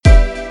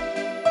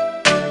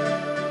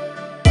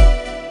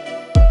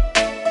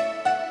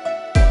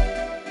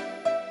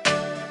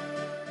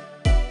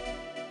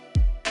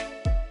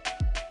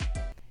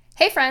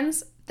Hey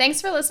friends, thanks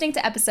for listening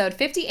to episode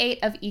 58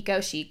 of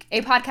Eco Chic,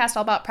 a podcast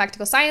all about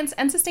practical science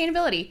and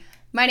sustainability.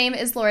 My name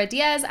is Laura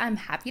Diaz. I'm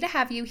happy to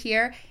have you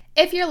here.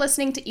 If you're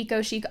listening to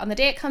Eco Chic on the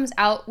day it comes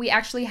out, we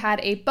actually had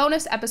a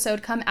bonus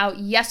episode come out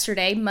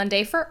yesterday,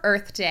 Monday for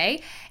Earth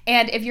Day.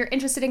 And if you're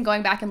interested in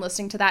going back and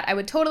listening to that, I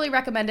would totally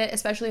recommend it,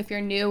 especially if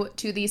you're new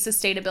to the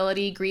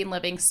sustainability, green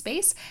living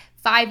space.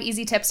 5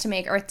 easy tips to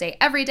make Earth Day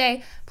every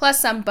day, plus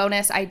some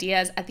bonus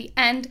ideas at the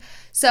end.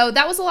 So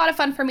that was a lot of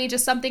fun for me,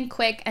 just something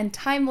quick and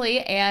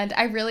timely, and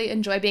I really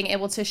enjoy being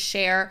able to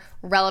share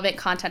relevant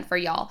content for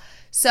y'all.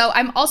 So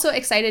I'm also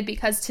excited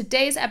because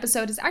today's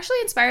episode is actually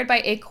inspired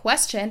by a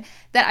question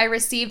that I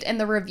received in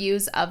the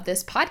reviews of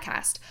this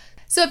podcast.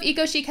 So if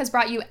Eco Chic has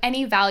brought you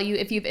any value,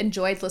 if you've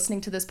enjoyed listening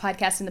to this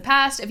podcast in the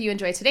past, if you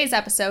enjoyed today's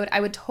episode, I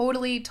would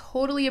totally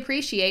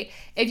appreciate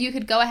if you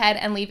could go ahead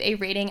and leave a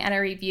rating and a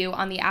review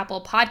on the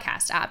Apple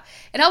Podcast app.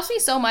 It helps me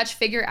so much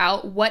figure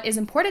out what is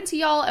important to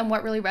y'all and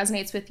what really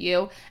resonates with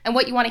you and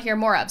what you want to hear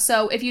more of.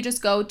 So if you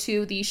just go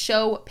to the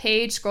show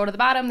page, scroll to the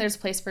bottom, there's a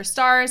place for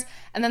stars,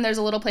 and then there's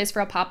a little place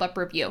for a pop-up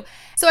review.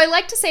 So I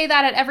like to say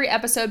that at every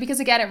episode because,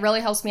 again, it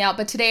really helps me out.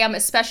 But today I'm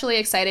especially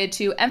excited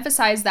to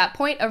emphasize that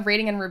point of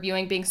rating and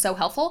reviewing being so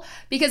helpful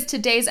because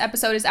today's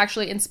episode is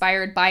actually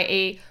inspired by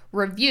a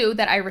review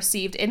that I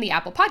received in the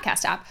Apple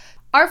Podcast app.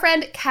 Our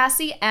friend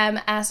Cassie M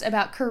asked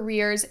about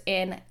careers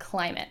in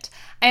climate.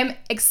 I am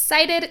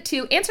excited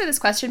to answer this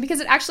question because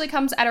it actually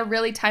comes at a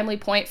really timely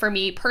point for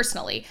me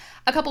personally.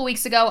 A couple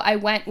weeks ago, I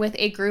went with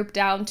a group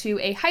down to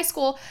a high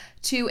school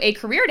to a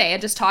career day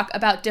and just talk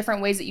about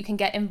different ways that you can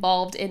get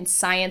involved in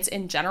science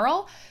in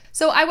general.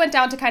 So I went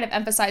down to kind of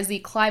emphasize the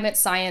climate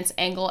science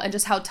angle and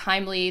just how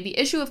timely the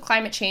issue of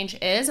climate change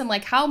is and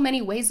like how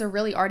many ways there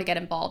really are to get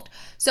involved.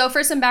 So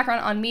for some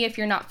background on me, if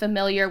you're not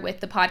familiar with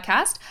the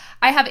podcast,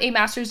 I have a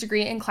master's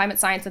degree in climate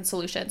science and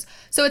solutions.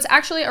 So it's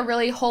actually a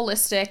really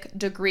holistic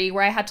degree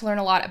where I had to learn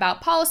a lot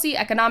about policy,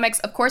 economics,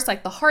 of course,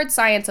 like the hard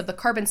science of the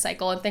carbon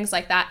cycle and things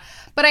like that.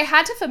 But I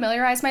had to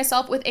familiarize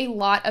myself with a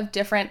lot of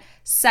different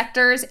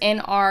sectors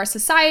in our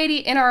society,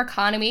 in our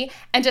economy,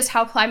 and just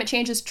how climate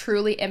change is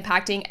truly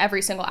impacting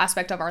every single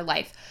aspect of our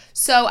life.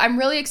 So I'm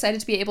really excited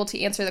to be able to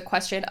answer the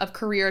question of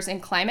careers in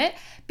climate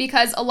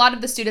because a lot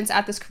of the students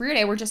at this career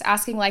day were just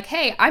asking like,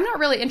 hey, I'm not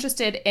really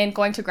interested in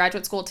going to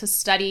graduate school to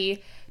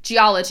study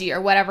geology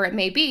or whatever it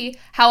may be.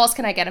 How else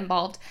can I get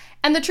involved?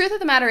 And the truth of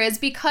the matter is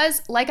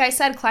because, like I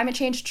said, climate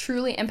change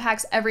truly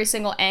impacts every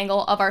single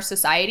angle of our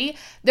society,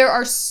 there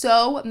are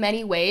so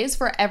many ways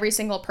for every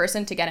single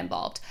person to get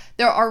involved.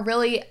 There are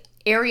really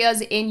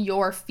areas in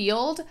your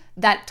field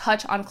that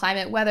touch on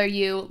climate, whether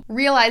you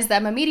realize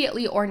them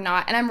immediately or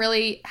not. And I'm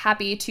really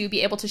happy to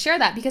be able to share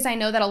that because I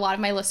know that a lot of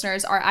my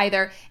listeners are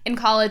either in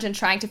college and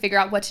trying to figure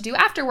out what to do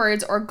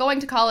afterwards or going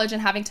to college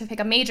and having to pick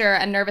a major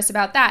and nervous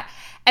about that.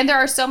 And there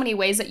are so many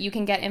ways that you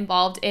can get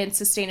involved in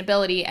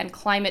sustainability and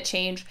climate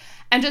change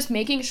and just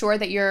making sure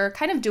that you're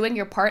kind of doing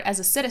your part as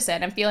a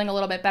citizen and feeling a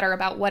little bit better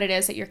about what it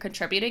is that you're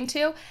contributing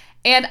to.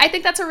 And I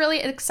think that's a really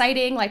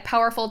exciting, like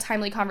powerful,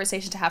 timely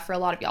conversation to have for a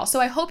lot of y'all.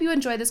 So I hope you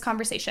enjoy this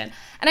conversation.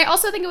 And I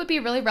also think it would be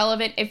really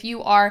relevant if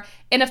you are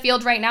in a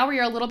field right now where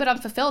you're a little bit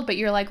unfulfilled, but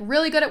you're like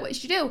really good at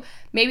what you do.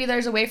 Maybe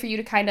there's a way for you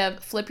to kind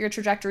of flip your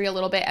trajectory a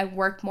little bit and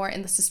work more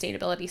in the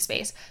sustainability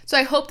space. So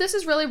I hope this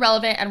is really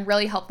relevant and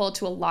really helpful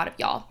to a lot of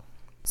y'all.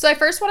 So I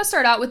first want to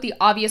start out with the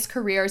obvious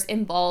careers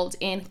involved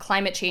in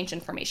climate change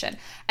information,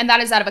 and that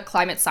is that of a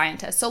climate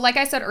scientist. So like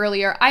I said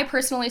earlier, I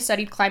personally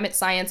studied climate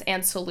science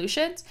and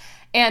solutions,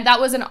 and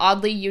that was an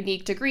oddly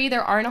unique degree.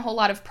 There aren't a whole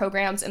lot of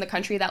programs in the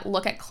country that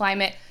look at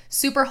climate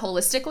super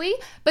holistically,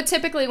 but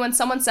typically when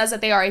someone says that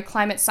they are a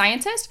climate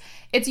scientist,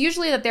 it's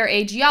usually that they're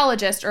a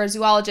geologist or a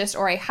zoologist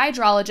or a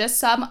hydrologist,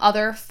 some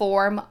other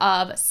form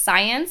of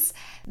science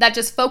that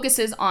just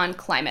focuses on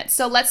climate.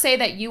 So let's say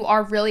that you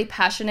are really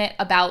passionate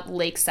about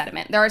lake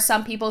sediment. There are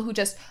some people who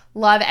just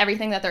love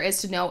everything that there is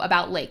to know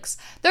about lakes.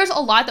 There's a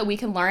lot that we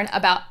can learn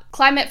about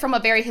climate from a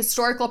very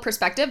historical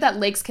perspective that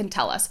lakes can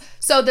tell us.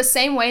 So the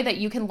same way that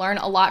you can learn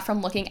a lot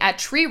from looking at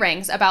tree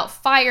rings about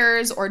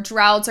fires or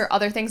droughts or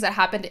other things that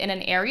happened in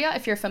an area,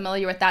 if you're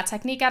familiar with that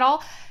technique at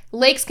all,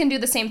 lakes can do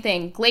the same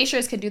thing.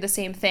 Glaciers can do the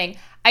same thing.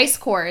 Ice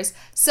cores.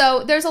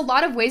 So there's a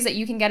lot of ways that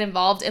you can get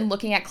involved in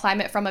looking at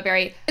climate from a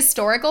very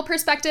historical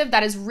perspective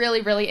that is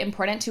really, really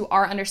important to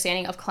our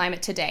understanding of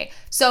climate today.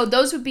 So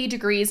those would be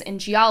degrees in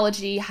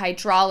geology,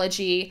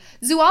 hydrology.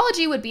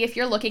 Zoology would be if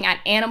you're looking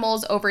at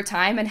animals over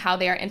time and how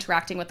they are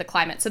interacting with the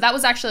climate. So that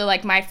was actually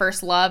like my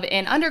first love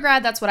in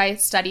undergrad. That's what I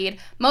studied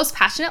most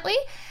passionately.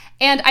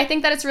 And I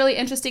think that it's really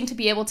interesting to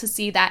be able to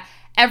see that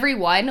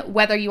everyone,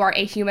 whether you are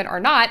a human or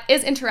not,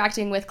 is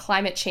interacting with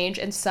climate change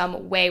in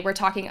some way. We're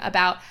talking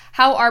about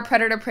how are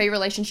predator-prey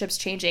relationships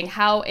changing,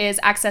 how is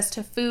access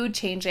to food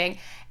changing,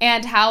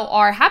 and how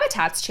are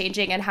habitats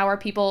changing, and how are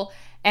people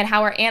and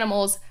how are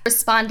animals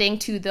responding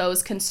to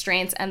those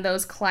constraints and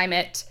those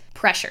climate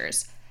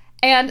pressures.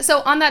 And so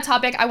on that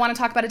topic, I want to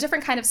talk about a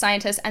different kind of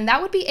scientist, and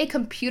that would be a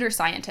computer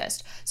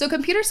scientist. So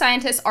computer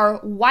scientists are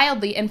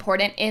wildly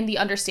important in the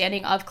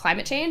understanding of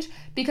climate change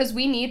because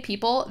we need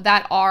people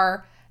that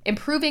are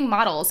improving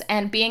models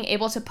and being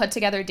able to put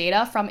together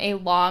data from a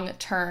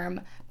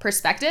long-term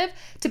perspective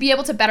to be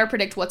able to better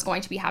predict what's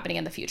going to be happening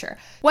in the future.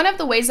 One of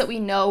the ways that we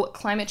know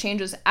climate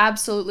change is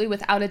absolutely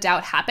without a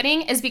doubt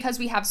happening is because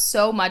we have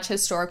so much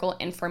historical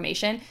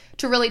information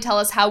to really tell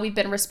us how we've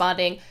been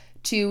responding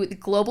to the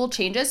global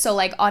changes, so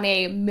like on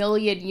a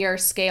million-year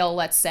scale,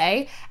 let's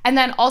say, and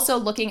then also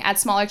looking at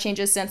smaller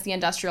changes since the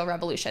Industrial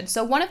Revolution.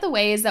 So one of the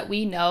ways that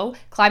we know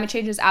climate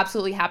change is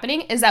absolutely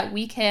happening is that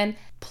we can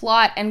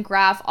plot and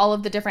graph all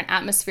of the different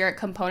atmospheric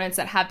components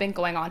that have been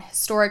going on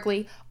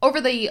historically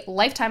over the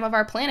lifetime of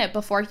our planet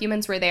before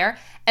humans were there.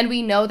 And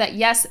we know that,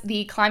 yes,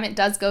 the climate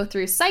does go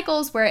through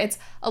cycles where it's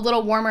a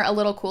little warmer, a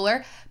little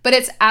cooler, but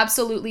it's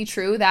absolutely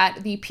true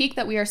that the peak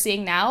that we are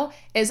seeing now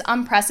is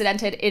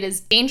unprecedented. It is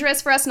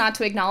dangerous for us not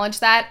to acknowledge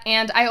that.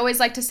 And I always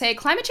like to say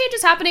climate change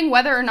is happening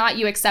whether or not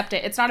you accept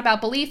it. It's not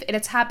about belief,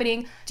 it's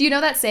happening. Do you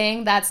know that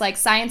saying that's like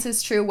science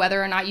is true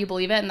whether or not you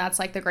believe it? And that's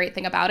like the great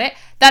thing about it.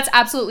 That's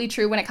absolutely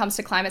true when it comes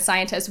to climate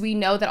scientists. We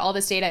know that all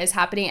this data is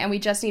happening and we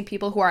just need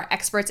people who are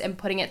experts in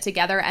putting it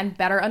together and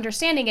better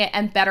understanding it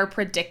and better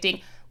predicting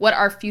what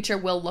our future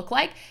will look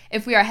like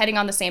if we are heading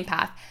on the same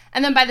path.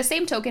 And then by the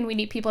same token, we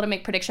need people to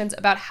make predictions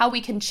about how we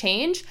can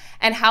change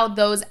and how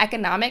those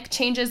economic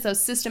changes,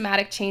 those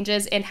systematic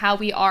changes in how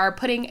we are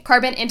putting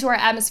carbon into our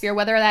atmosphere,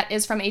 whether that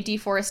is from a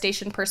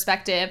deforestation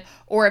perspective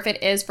or if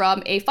it is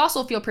from a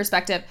fossil fuel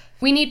perspective,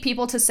 we need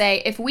people to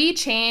say, if we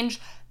change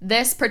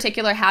this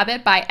particular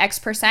habit by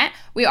X%,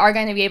 we are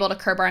going to be able to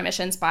curb our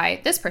emissions by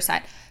this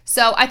percent.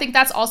 So I think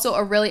that's also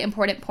a really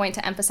important point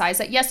to emphasize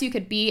that yes, you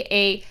could be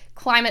a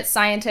climate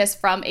scientist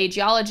from a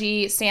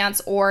geology stance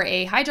or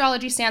a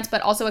hydrology stance,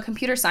 but also a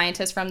computer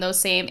scientist from those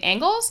same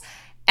angles.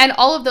 And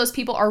all of those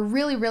people are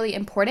really, really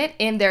important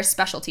in their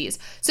specialties.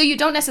 So you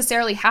don't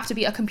necessarily have to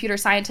be a computer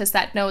scientist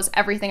that knows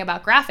everything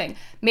about graphing.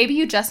 Maybe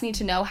you just need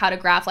to know how to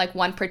graph like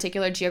one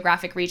particular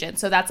geographic region.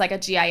 So that's like a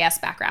GIS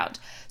background.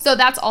 So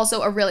that's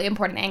also a really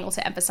important angle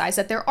to emphasize,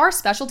 that there are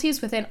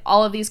specialties within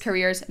all of these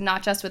careers,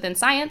 not just within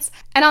science.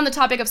 And on the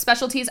topic of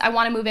specialties, I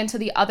want to move into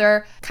the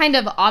other kind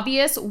of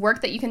obvious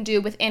work that you can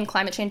do within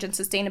climate change and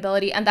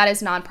sustainability, and that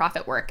is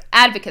nonprofit work,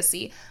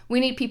 advocacy. We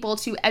need people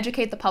to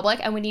educate the public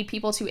and we need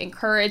people to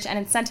encourage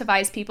and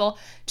incentivize people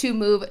to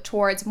move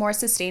towards more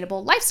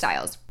sustainable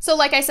lifestyles. So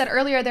like I said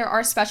earlier, there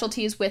are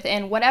specialties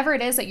within whatever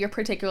it is that you're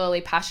particularly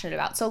passionate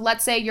about. So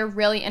let's say you're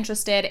really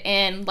interested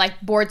in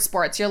like board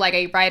sports. You're like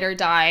a ride or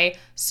die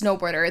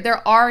snowboarder.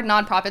 There are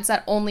nonprofits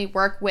that only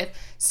work with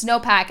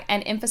snowpack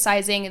and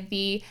emphasizing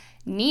the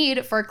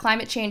need for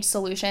climate change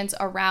solutions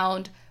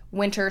around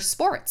winter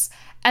sports.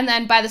 And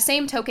then by the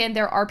same token,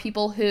 there are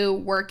people who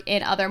work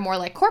in other more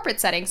like corporate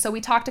settings. So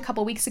we talked a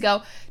couple weeks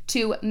ago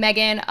to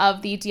Megan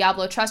of the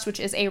Diablo Trust, which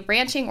is a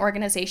ranching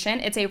organization.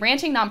 It's a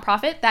ranching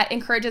nonprofit that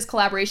encourages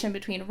collaboration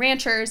between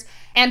ranchers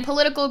and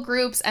political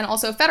groups and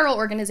also federal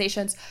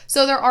organizations.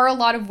 So there are a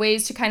lot of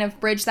ways to kind of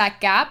bridge that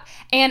gap.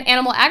 And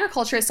animal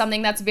agriculture is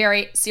something that's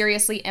very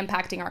seriously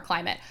impacting our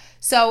climate.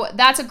 So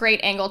that's a great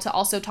angle to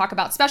also talk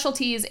about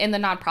specialties in the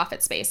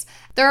nonprofit space.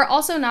 There are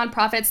also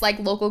nonprofits like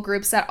local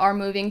groups that are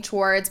moving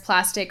towards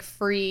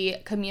plastic-free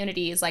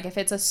communities. Like if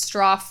it's a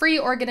straw-free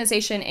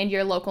organization in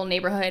your local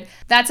neighborhood,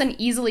 that's an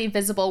easily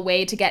visible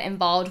way to get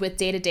involved with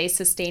day-to-day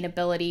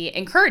sustainability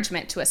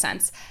encouragement to a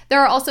sense.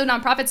 There are also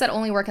nonprofits that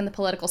only work in the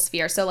political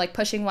sphere. So like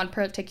pushing one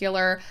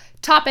particular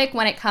topic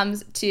when it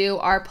comes to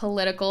our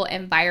political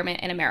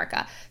environment in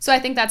America. So I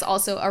think that's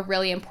also a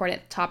really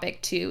important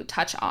topic to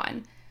touch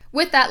on.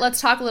 With that, let's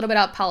talk a little bit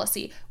about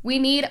policy. We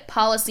need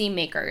policy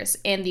makers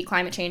in the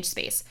climate change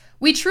space.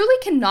 We truly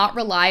cannot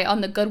rely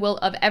on the goodwill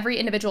of every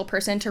individual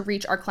person to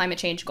reach our climate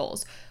change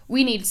goals.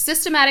 We need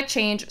systematic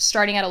change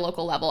starting at a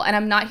local level. And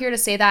I'm not here to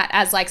say that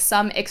as like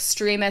some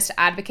extremist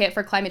advocate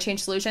for climate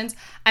change solutions.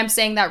 I'm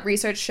saying that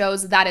research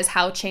shows that is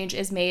how change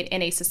is made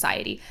in a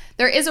society.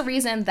 There is a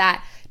reason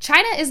that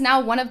China is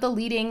now one of the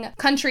leading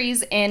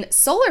countries in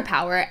solar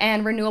power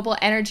and renewable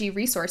energy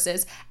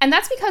resources. And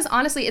that's because,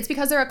 honestly, it's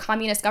because they're a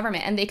communist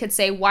government and they could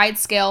say wide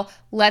scale,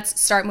 let's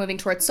start moving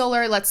towards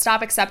solar, let's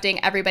stop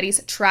accepting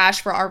everybody's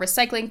trash for our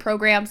recycling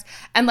programs,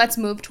 and let's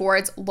move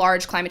towards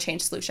large climate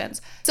change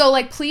solutions. So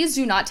like, please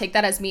do not take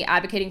that as me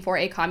advocating for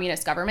a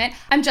communist government.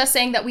 I'm just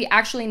saying that we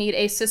actually need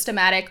a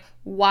systematic,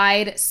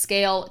 wide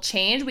scale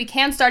change. We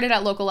can start it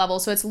at local level.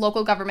 So it's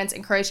local governments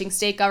encouraging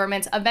state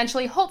governments,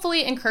 eventually,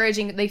 hopefully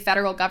encouraging the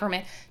federal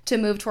government to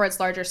move towards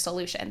larger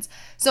solutions.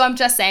 So I'm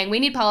just saying we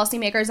need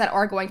policymakers that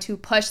are going to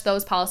push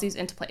those policies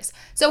into place.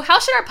 So how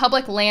should our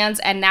public lands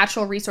and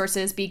natural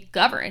resources be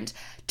governed?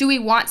 Do we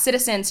want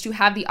citizens to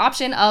have the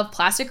option of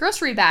plastic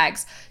grocery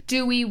bags?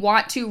 Do we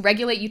want to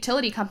regulate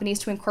utility companies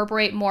to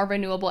incorporate more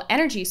renewable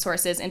energy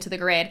sources into the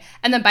grid?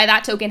 And then by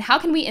that token, how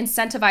can we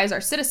incentivize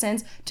our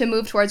citizens to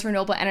move towards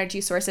renewable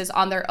energy sources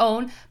on their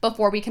own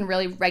before we can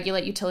really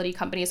regulate utility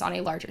companies on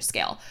a larger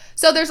scale?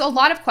 So there's a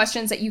lot of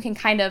questions that you can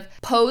kind of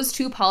pose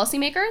to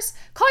policymakers.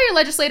 Call your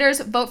legislators,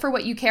 vote for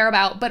what you care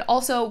about, but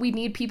also we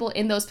need people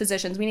in those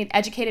positions. We need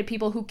educated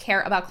people who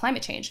care about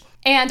climate change.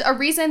 And a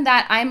reason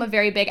that I'm a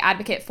very big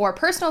advocate for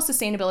personally personal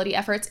sustainability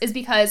efforts is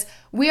because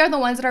we are the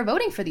ones that are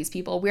voting for these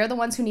people. We are the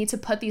ones who need to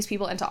put these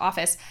people into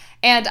office.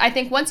 And I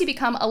think once you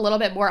become a little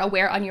bit more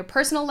aware on your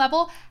personal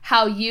level,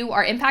 how you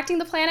are impacting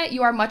the planet,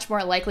 you are much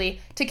more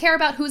likely to care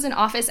about who's in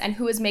office and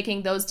who is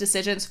making those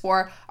decisions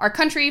for our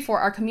country, for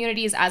our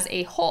communities as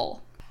a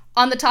whole.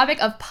 On the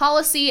topic of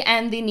policy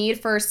and the need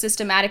for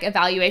systematic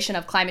evaluation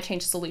of climate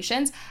change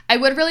solutions, I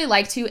would really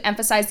like to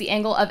emphasize the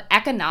angle of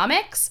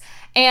economics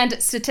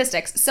and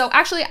statistics. So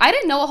actually, I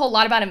didn't know a whole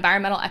lot about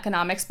environmental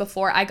economics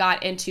before I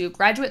got into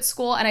graduate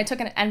school, and I took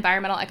an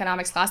environmental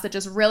economics class that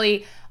just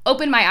really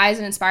opened my eyes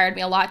and inspired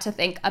me a lot to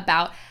think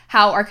about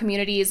how our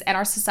communities and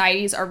our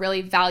societies are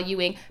really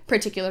valuing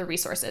particular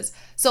resources.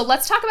 So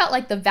let's talk about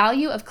like the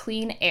value of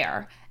clean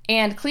air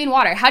and clean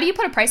water. How do you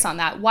put a price on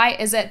that? Why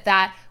is it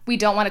that we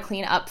don't want to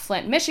clean up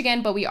Flint,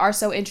 Michigan, but we are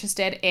so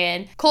interested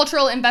in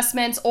cultural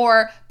investments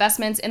or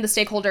investments in the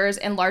stakeholders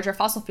in larger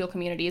fossil fuel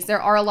communities?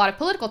 There are a lot of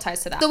political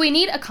ties to that. So we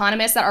need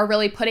economists that are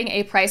really putting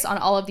a price on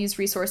all of these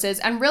resources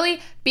and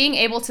really being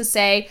able to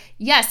say,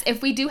 yes,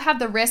 if we do have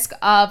the risk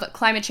of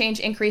climate change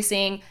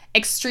increasing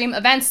extreme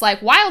events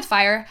like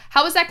wildfire,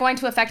 how is that going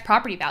to affect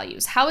property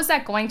values? How is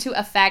that going to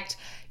affect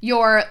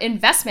your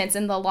investments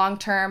in the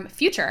long-term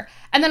future?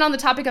 And then on the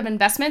topic of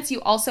investments,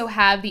 you also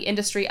have the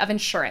industry of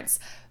insurance.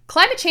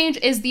 Climate change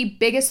is the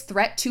biggest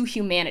threat to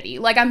humanity.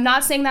 Like, I'm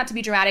not saying that to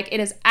be dramatic. It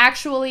is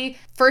actually,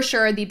 for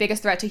sure, the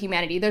biggest threat to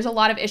humanity. There's a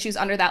lot of issues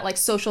under that, like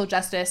social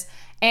justice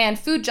and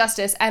food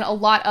justice, and a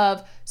lot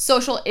of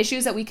social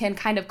issues that we can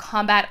kind of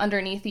combat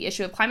underneath the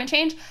issue of climate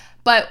change.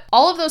 But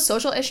all of those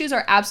social issues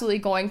are absolutely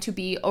going to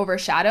be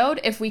overshadowed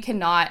if we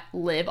cannot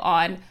live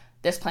on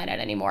this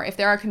planet anymore. If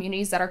there are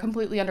communities that are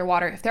completely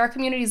underwater, if there are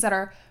communities that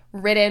are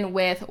ridden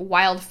with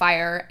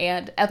wildfire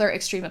and other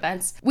extreme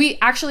events, we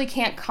actually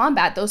can't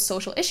combat those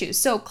social issues.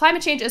 So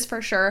climate change is for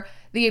sure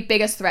the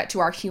biggest threat to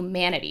our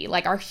humanity,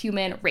 like our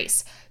human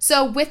race.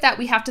 So with that,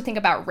 we have to think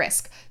about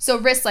risk. So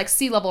risks like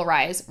sea level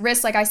rise,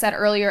 risks, like I said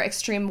earlier,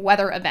 extreme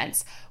weather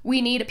events.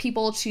 We need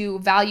people to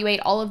evaluate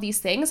all of these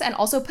things and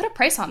also put a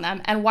price on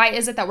them. And why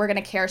is it that we're going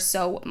to care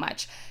so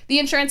much? The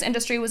insurance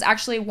industry was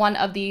actually one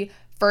of the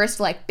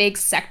first like big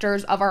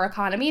sectors of our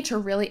economy to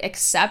really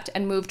accept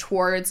and move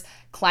towards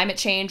climate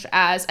change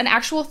as an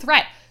actual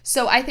threat.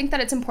 So I think that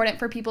it's important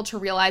for people to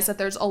realize that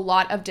there's a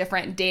lot of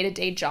different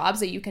day-to-day jobs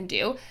that you can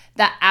do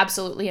that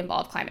absolutely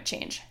involve climate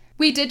change.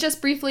 We did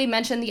just briefly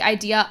mention the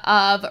idea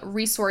of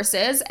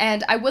resources,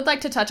 and I would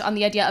like to touch on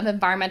the idea of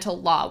environmental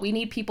law. We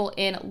need people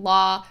in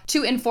law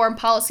to inform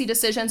policy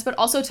decisions, but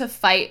also to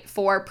fight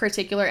for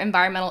particular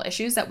environmental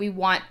issues that we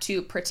want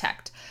to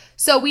protect.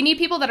 So we need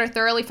people that are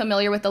thoroughly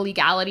familiar with the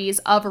legalities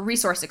of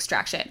resource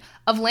extraction,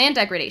 of land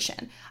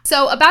degradation.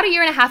 So about a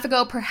year and a half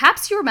ago,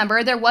 perhaps you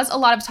remember, there was a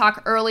lot of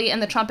talk early in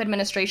the Trump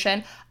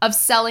administration of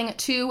selling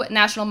 2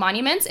 national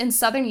monuments in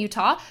southern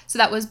Utah. So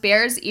that was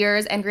Bears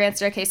Ears and Grand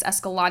Staircase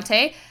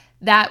Escalante,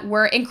 that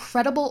were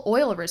incredible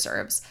oil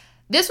reserves.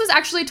 This was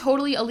actually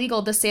totally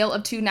illegal, the sale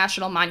of 2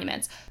 national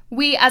monuments.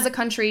 We as a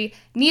country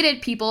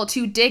needed people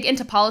to dig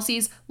into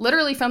policies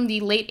literally from the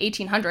late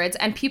 1800s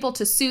and people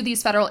to sue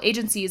these federal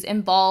agencies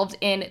involved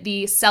in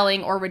the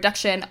selling or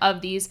reduction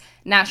of these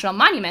national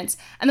monuments.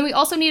 And then we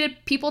also needed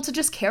people to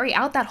just carry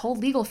out that whole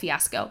legal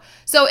fiasco.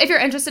 So if you're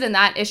interested in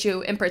that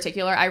issue in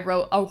particular, I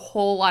wrote a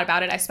whole lot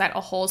about it. I spent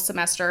a whole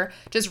semester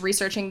just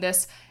researching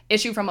this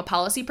issue from a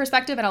policy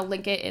perspective, and I'll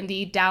link it in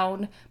the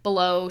down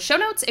below show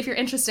notes if you're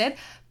interested.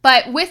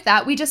 But with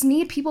that, we just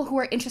need people who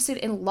are interested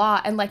in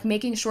law and like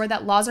making sure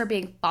that laws are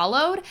being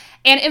followed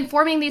and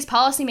informing these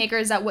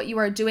policymakers that what you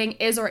are doing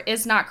is or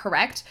is not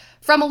correct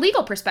from a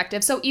legal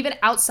perspective. So even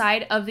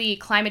outside of the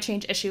climate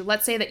change issue,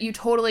 let's say that you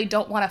totally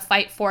don't want to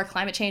fight for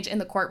climate change in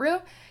the courtroom.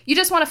 You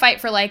just want to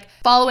fight for like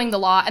following the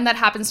law, and that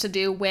happens to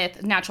do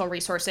with natural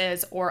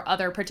resources or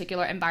other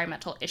particular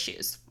environmental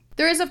issues.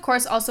 There is, of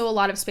course, also a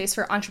lot of space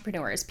for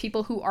entrepreneurs,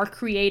 people who are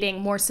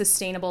creating more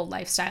sustainable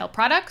lifestyle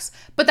products,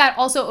 but that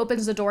also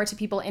opens the door to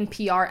people in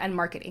PR and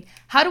marketing.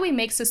 How do we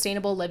make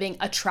sustainable living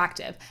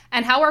attractive?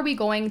 And how are we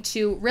going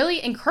to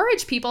really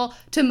encourage people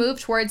to move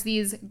towards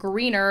these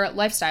greener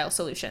lifestyle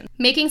solutions?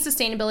 Making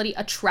sustainability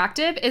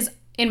attractive is,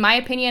 in my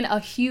opinion, a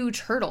huge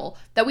hurdle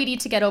that we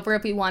need to get over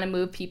if we want to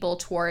move people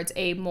towards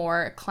a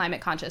more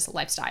climate conscious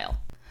lifestyle.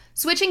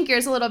 Switching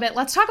gears a little bit,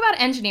 let's talk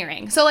about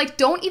engineering. So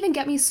don't even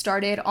get me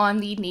started on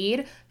the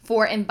need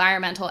for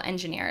environmental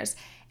engineers.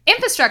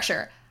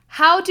 Infrastructure.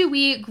 How do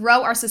we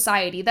grow our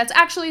society? That's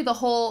actually the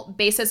whole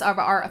basis of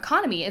our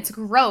economy. It's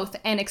growth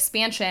and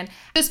expansion,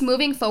 just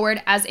moving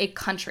forward as a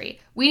country.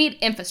 We need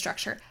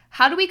infrastructure.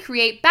 How do we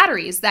create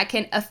batteries that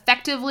can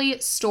effectively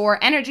store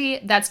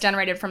energy that's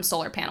generated from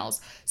solar panels?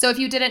 So if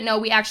you didn't know,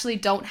 we actually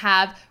don't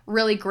have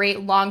really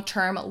great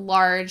long-term,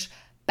 large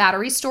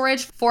battery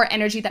storage for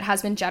energy that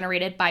has been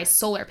generated by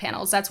solar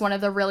panels. That's one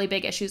of the really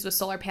big issues with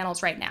solar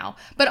panels right now.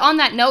 But on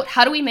that note,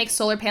 how do we make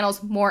solar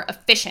panels more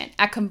efficient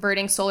at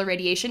converting solar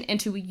radiation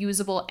into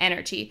usable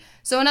energy?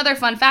 So another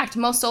fun fact,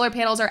 most solar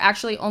panels are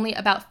actually only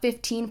about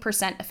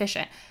 15%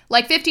 efficient.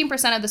 Like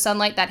 15% of the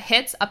sunlight that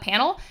hits a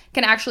panel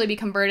can actually be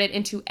converted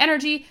into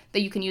energy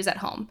that you can use at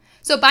home.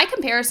 So by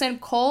comparison,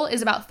 coal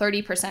is about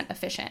 30%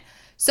 efficient.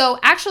 So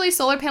actually,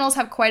 solar panels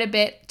have quite a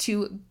bit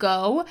to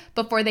go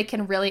before they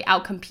can really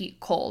outcompete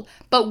coal.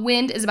 But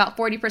wind is about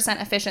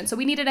 40% efficient. So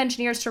we needed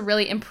engineers to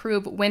really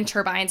improve wind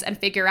turbines and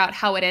figure out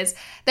how it is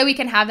that we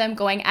can have them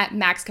going at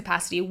max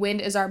capacity. Wind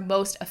is our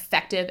most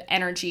effective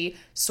energy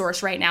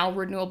source right now,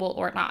 renewable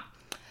or not.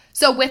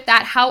 So with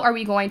that, how are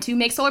we going to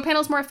make solar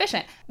panels more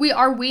efficient? We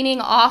are weaning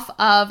off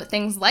of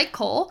things like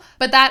coal,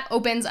 but that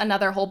opens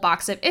another whole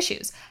box of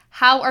issues.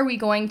 How are we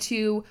going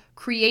to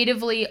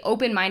creatively,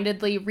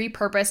 open-mindedly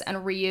repurpose and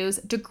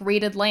reuse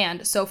degraded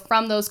land? So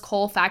from those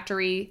coal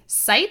factory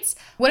sites,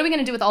 what are we going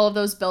to do with all of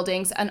those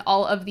buildings and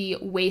all of the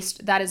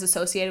waste that is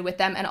associated with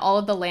them and all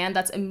of the land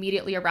that's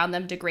immediately around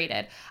them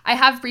degraded? I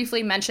have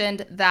briefly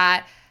mentioned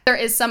that there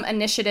is some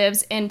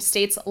initiatives in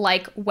states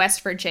like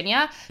West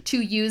Virginia to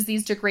use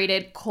these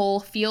degraded coal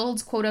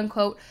fields, quote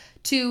unquote,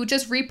 to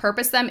just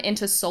repurpose them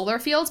into solar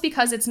fields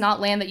because it's not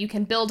land that you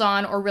can build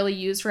on or really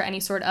use for any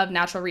sort of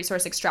natural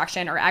resource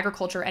extraction or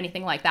agriculture or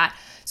anything like that.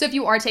 So if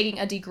you are taking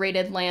a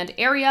degraded land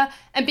area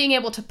and being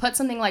able to put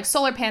something like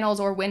solar panels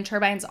or wind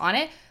turbines on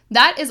it,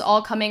 that is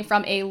all coming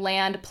from a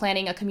land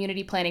planning, a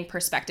community planning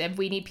perspective.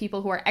 We need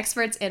people who are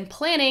experts in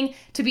planning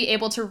to be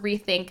able to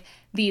rethink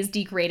these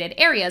degraded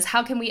areas.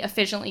 How can we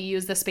efficiently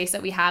use the space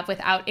that we have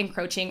without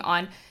encroaching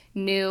on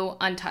new,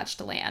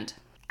 untouched land?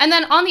 And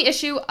then on the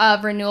issue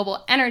of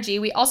renewable energy,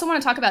 we also want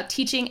to talk about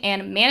teaching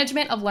and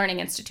management of learning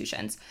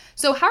institutions.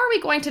 So how are we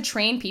going to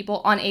train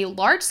people on a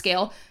large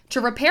scale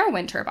to repair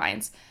wind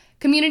turbines?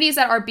 Communities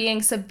that are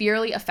being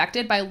severely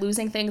affected by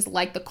losing things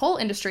like the coal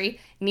industry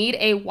need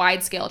a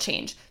wide-scale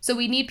change. So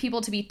we need people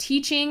to be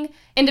teaching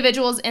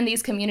individuals in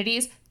these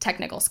communities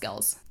technical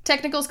skills.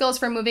 Technical skills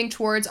for moving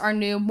towards our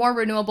new, more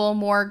renewable,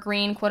 more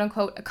green,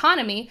 quote-unquote,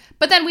 economy.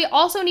 But then we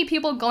also need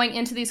people going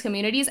into these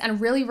communities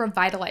and really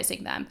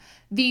revitalizing them.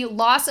 The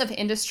loss of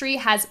industry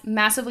has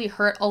massively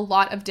hurt a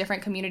lot of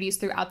different communities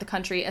throughout the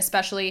country,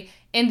 especially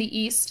in the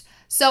East.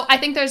 So I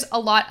think there's a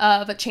lot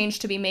of change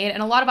to be made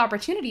and a lot of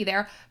opportunity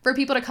there for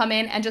people to come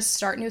in and just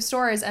start new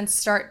stores and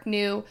start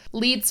new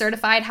LEED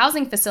certified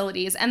housing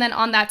facilities. And then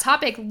on that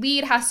topic,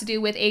 LEED has to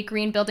do with a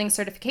green building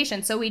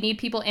certification. So we need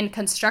people in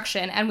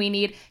construction and we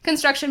need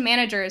construction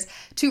managers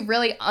to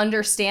really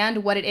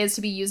understand what it is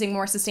to be using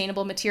more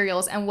sustainable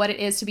materials and what it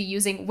is to be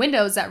using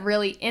windows that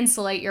really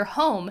insulate your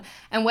home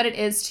and what it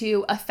is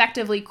to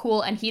effectively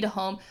cool and heat a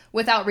home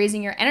without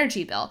raising your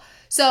energy bill.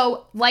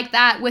 So like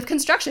that with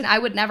construction, I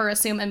would never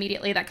assume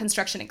immediately that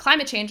construction and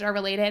climate change are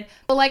related.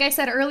 But like I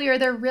said earlier,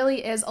 there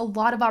really is a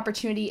lot of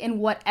opportunity in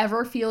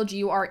whatever field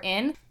you are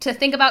in to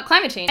think about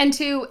climate change and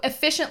to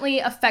efficiently,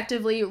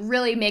 effectively,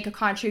 really make a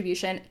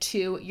contribution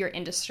to your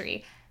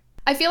industry.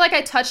 I feel like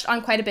I touched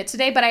on quite a bit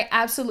today, but I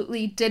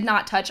absolutely did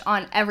not touch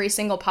on every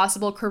single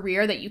possible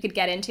career that you could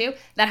get into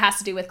that has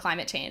to do with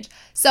climate change.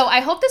 So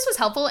I hope this was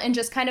helpful in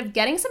just kind of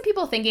getting some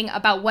people thinking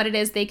about what it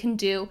is they can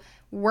do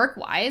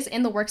work-wise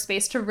in the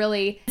workspace to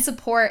really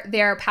support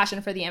their passion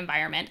for the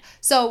environment.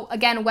 So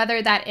again,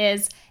 whether that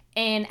is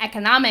in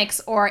economics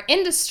or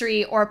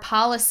industry or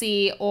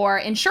policy or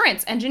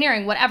insurance,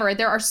 engineering, whatever,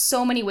 there are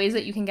so many ways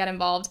that you can get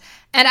involved.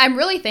 And I'm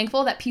really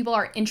thankful that people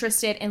are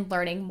interested in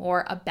learning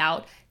more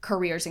about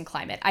careers in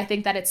climate. I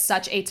think that it's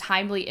such a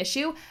timely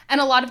issue.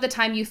 And a lot of the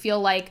time you feel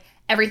like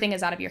everything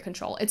is out of your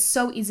control. It's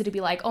so easy to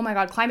be like, oh my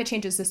God, climate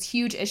change is this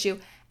huge issue.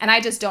 And I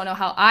just don't know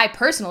how I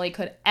personally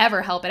could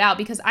ever help it out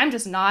because I'm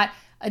just not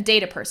a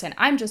data person.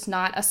 I'm just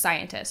not a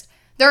scientist.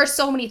 There are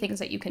so many things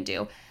that you can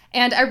do.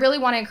 And I really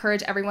want to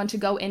encourage everyone to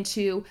go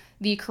into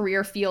the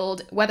career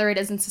field, whether it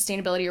is in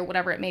sustainability or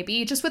whatever it may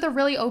be, just with a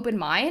really open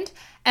mind.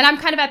 And I'm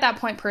kind of at that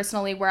point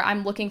personally where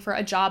I'm looking for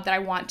a job that I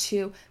want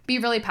to be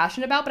really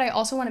passionate about, but I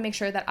also want to make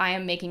sure that I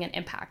am making an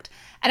impact.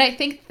 And I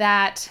think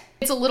that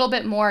it's a little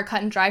bit more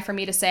cut and dry for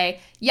me to say,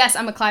 yes,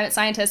 I'm a climate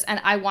scientist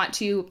and I want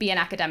to be an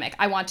academic.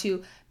 I want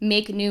to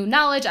make new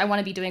knowledge. I want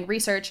to be doing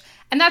research.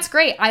 And that's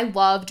great. I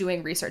love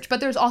doing research, but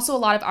there's also a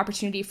lot of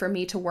opportunity for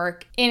me to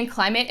work in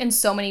climate in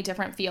so many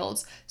different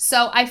fields.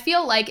 So I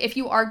feel like if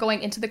you are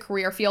going into the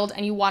career field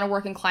and you want to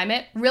work in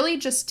climate, really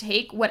just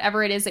take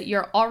whatever it is that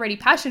you're already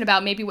passionate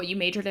about, maybe what you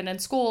majored in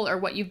school or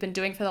what you've been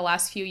doing for the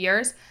last few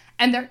years.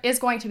 And there is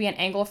going to be an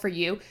angle for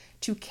you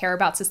to care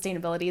about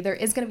sustainability. There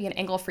is going to be an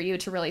angle for you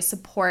to really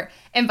support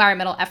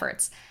environmental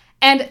efforts.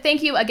 And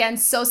thank you again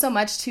so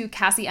much to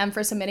Cassie M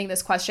for submitting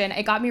this question.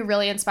 It got me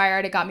really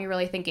inspired. It got me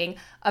really thinking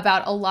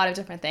about a lot of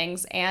different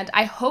things. And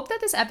I hope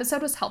that this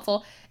episode was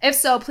helpful. If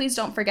so, please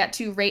don't forget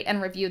to rate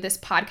and review this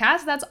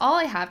podcast. That's all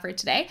I have for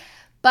today.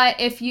 But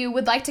if you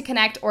would like to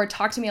connect or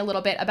talk to me a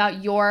little bit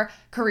about your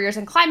careers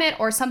in climate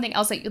or something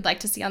else that you'd like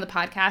to see on the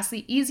podcast,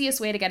 the easiest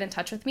way to get in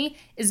touch with me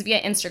is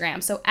via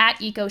Instagram. So at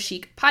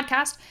EcoChic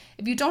Podcast.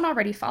 If you don't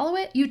already follow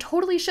it, you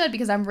totally should,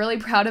 because I'm really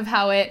proud of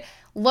how it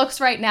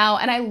looks right now.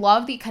 And I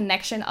love the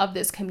connection of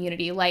this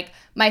community. Like,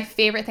 my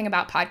favorite thing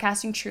about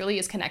podcasting truly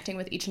is connecting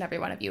with each and every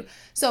one of you.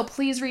 So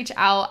please reach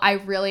out. I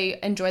really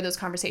enjoy those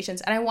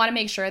conversations, and I want to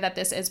make sure that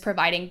this is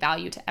providing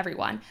value to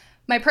everyone.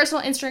 My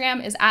personal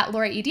Instagram is at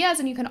Laura E. Diaz,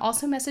 and you can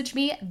also message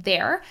me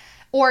there.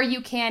 Or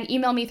you can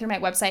email me through my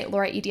website,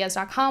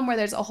 lauraediaz.com, where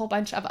there's a whole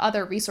bunch of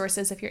other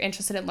resources if you're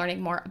interested in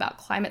learning more about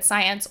climate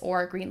science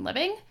or green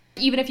living.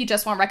 Even if you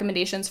just want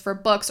recommendations for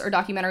books or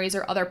documentaries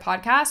or other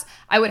podcasts,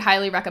 I would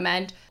highly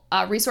recommend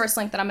a resource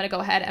link that I'm going to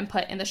go ahead and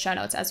put in the show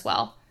notes as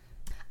well.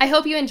 I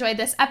hope you enjoyed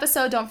this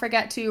episode. Don't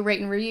forget to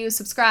rate and review,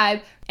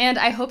 subscribe, and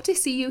I hope to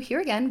see you here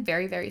again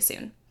very, very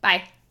soon.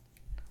 Bye.